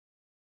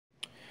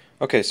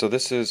Okay, so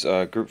this is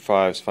Group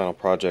 5's final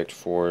project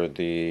for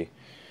the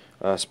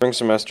spring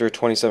semester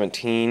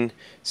 2017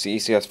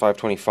 CECS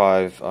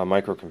 525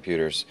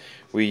 microcomputers.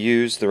 We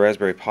used the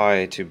Raspberry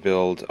Pi to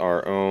build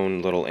our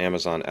own little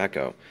Amazon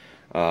Echo.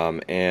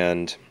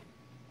 And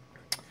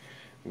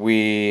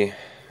we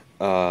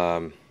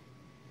set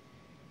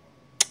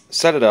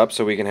it up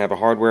so we can have a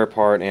hardware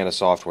part and a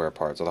software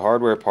part. So the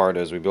hardware part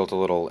is we built a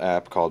little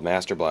app called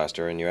Master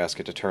Blaster, and you ask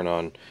it to turn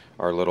on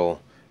our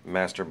little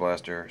Master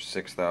Blaster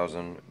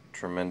 6000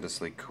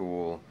 tremendously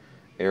cool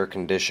air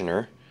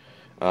conditioner.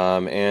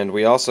 And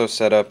we also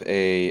set up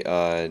a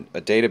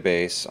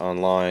database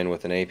online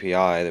with an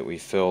API that we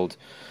filled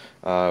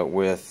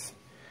with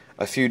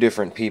a few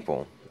different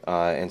people.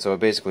 And so it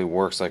basically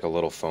works like a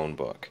little phone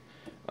book.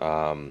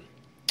 Yeah,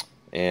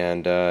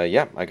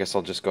 I guess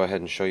I'll just go ahead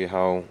and show you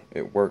how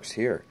it works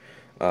here.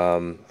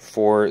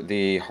 For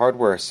the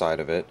hardware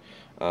side of it,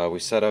 we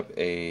set up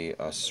a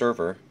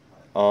server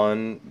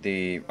on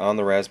the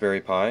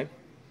Raspberry Pi,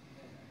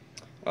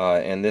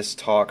 and this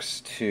talks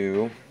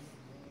to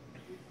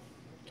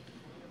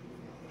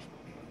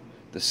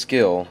the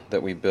skill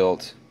that we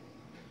built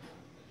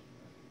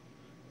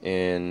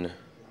in,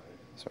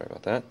 sorry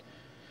about that,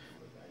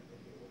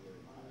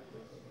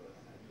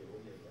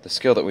 the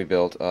skill that we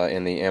built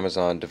in the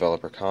Amazon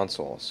Developer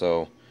Console.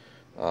 So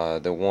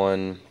the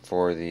one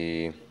for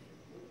the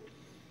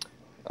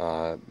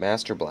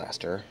Master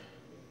Blaster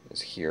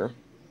is here.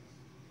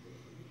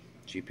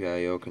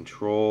 GPIO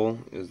control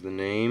is the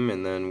name,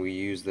 and then we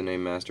use the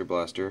name Master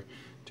Blaster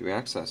to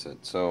access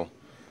it. So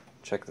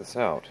check this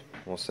out.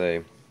 We'll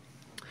say,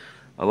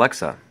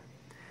 Alexa,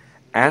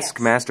 ask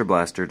Yes. Master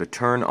Blaster to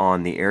turn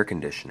on the air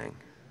conditioning.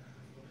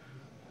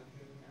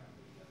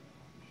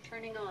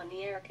 Turning on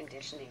the air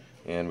conditioning.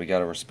 And we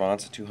got a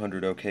response of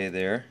 200 OK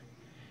there.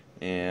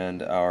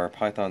 And our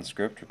Python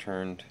script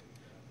returned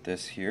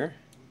this here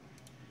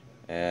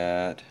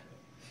at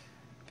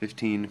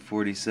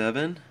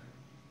 1547.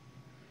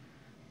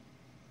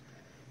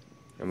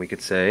 And we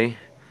could say,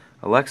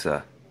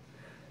 Alexa,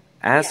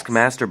 ask Yes.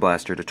 Master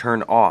Blaster to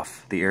turn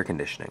off the air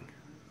conditioning.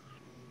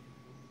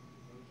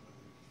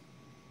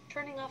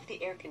 Turning off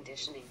the air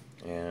conditioning.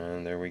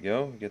 And there we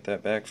go. We get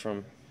that back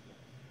from,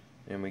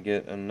 and we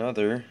get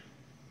another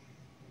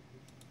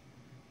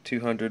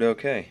 200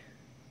 OK.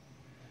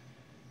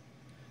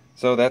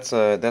 So that's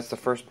the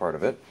first part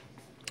of it.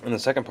 And the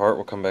second part,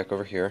 we'll come back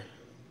over here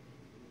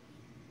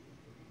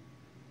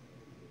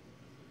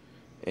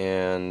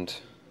and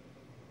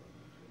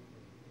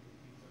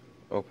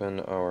open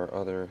our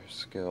other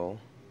skill.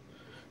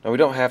 Now we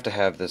don't have to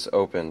have this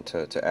open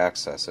to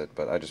access it,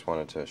 but I just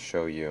wanted to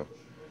show you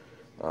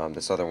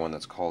this other one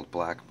that's called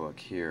Black Book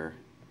here.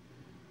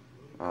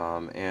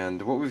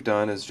 And what we've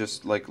done is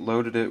just like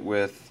loaded it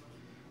with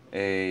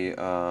a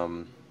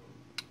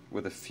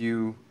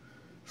few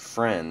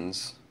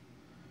friends,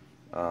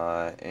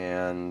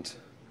 and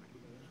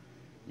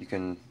you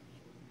can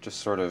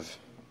just sort of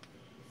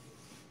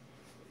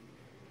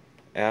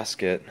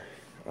ask it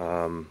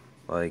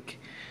like,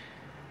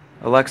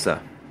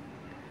 Alexa,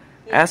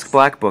 Yes. ask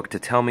Black Book to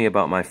tell me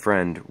about my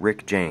friend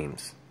Rick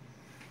James.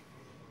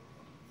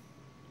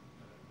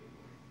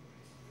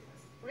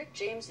 Rick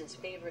James's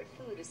favorite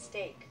food is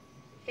steak.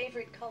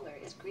 Favorite color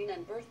is green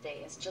and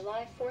birthday is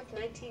July 4th,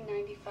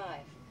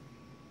 1995.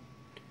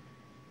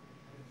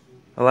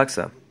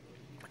 Alexa,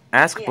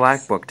 ask Yes.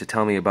 Black Book to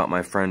tell me about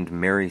my friend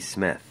Mary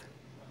Smith.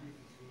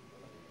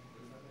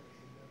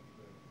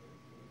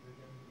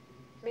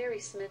 Mary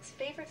Smith's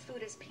favorite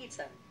food is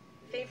pizza.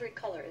 Favorite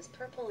color is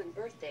purple and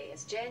birthday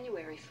is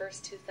January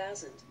 1st,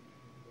 2000.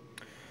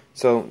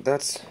 So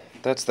that's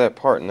that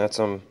part, and that's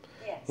Yes.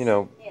 you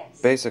know,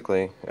 Yes.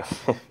 basically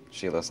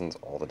she listens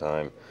all the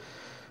time.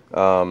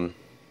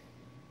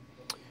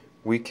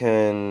 We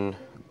can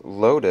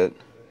load it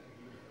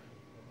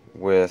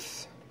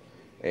with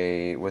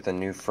a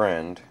new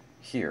friend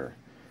here.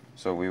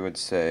 So we would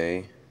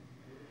say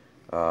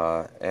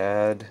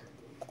add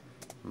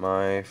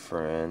my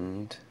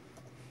friend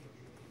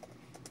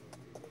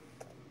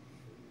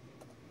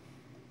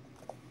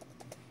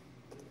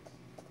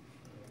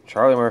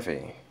Charlie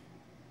Murphy.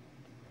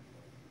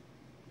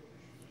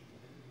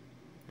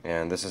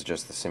 And this is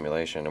just the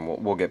simulation, and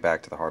we'll get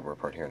back to the hardware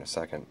part here in a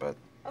second, but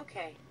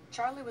Okay,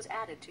 Charlie was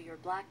added to your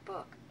black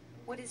book.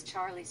 What is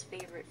Charlie's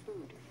favorite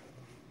food?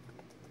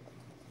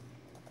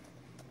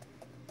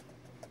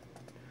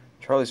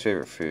 Charlie's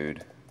favorite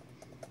food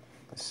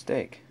is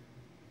steak.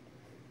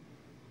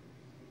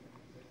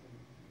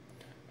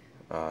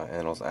 And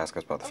it'll ask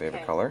us about the favorite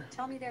Okay, color.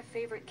 Tell me their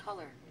favorite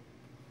color.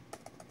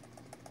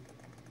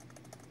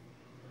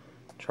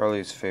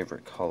 Charlie's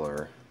favorite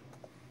color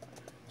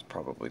is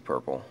probably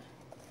purple.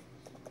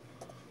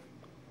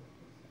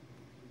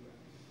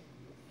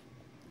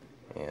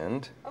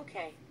 And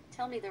Okay,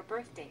 tell me their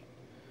birthday.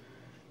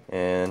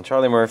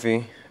 Charlie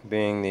Murphy,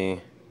 being the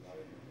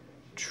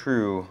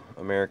true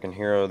American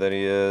hero that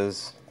he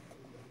is,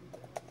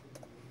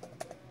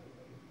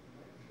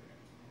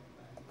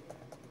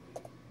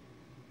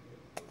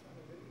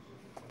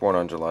 born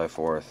on July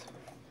 4th,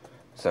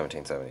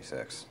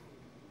 1776.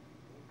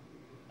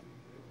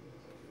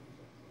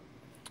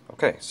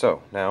 Okay,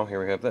 so now here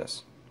we have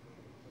this.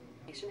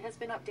 Has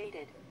been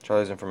updated.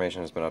 Charlie's information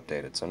has been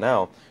updated. So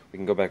now we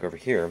can go back over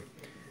here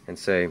and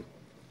say,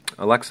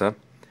 Alexa,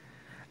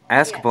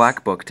 ask Yes.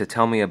 Black Book to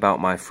tell me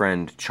about my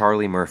friend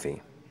Charlie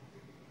Murphy.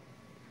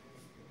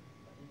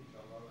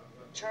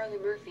 Charlie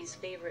Murphy's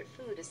favorite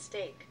food is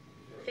steak.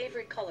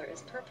 Favorite color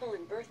is purple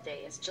and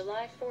birthday is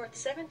July 4th,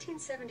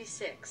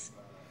 1776.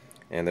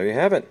 And there you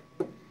have it.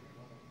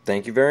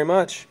 Thank you very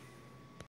much.